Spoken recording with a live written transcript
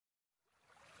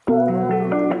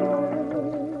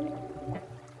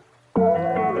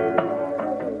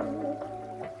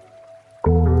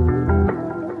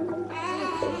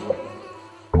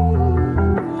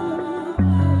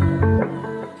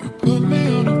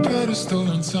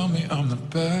pedestal and tell me I'm the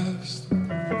best. Tell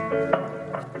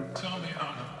me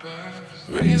I'm the best.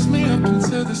 Raise me up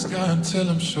into the sky until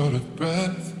I'm short of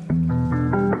breath.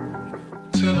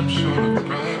 Till I'm short of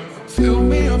breath. Fill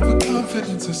me up with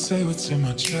confidence to say what's in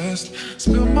my chest.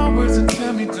 Spill my words and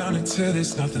tear me down until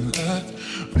there's nothing left.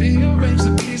 Rearrange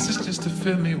the pieces just to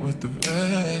fill me with the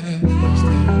rest.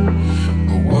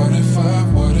 But what if I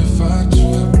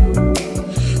trip?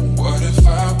 What if I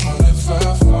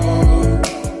fall?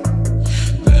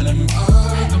 Then am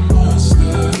I the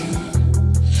monster?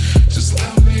 Just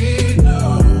let me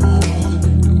know.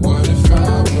 What if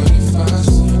I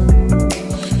sin?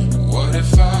 What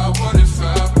if I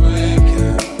break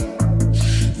it?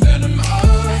 Then am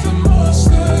I the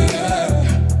monster? Yeah.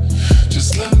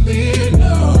 Just let me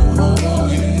know.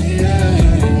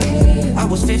 Yeah. I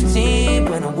was 15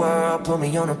 when the world put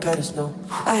me on a pedestal.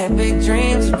 I had big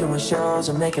dreams of doing shows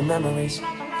and making memories.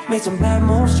 Made some bad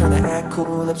moves trying to act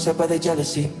cool, upset by their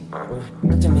jealousy.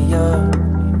 Lifting me up,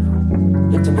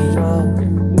 lifting me up.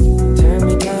 Turn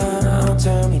me down,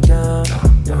 turn me down.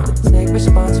 Take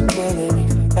responsibility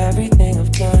for everything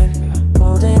I've done.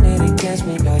 Holding it against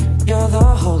me like you're the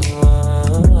holy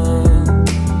one.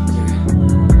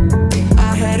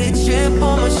 I had a chip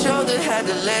on my shoulder, had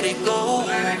to let it go.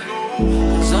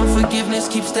 Cause unforgiveness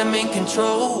keeps them in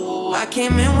control. I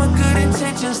came in with good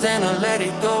intentions, then I let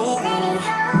it go.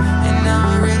 And now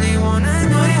I really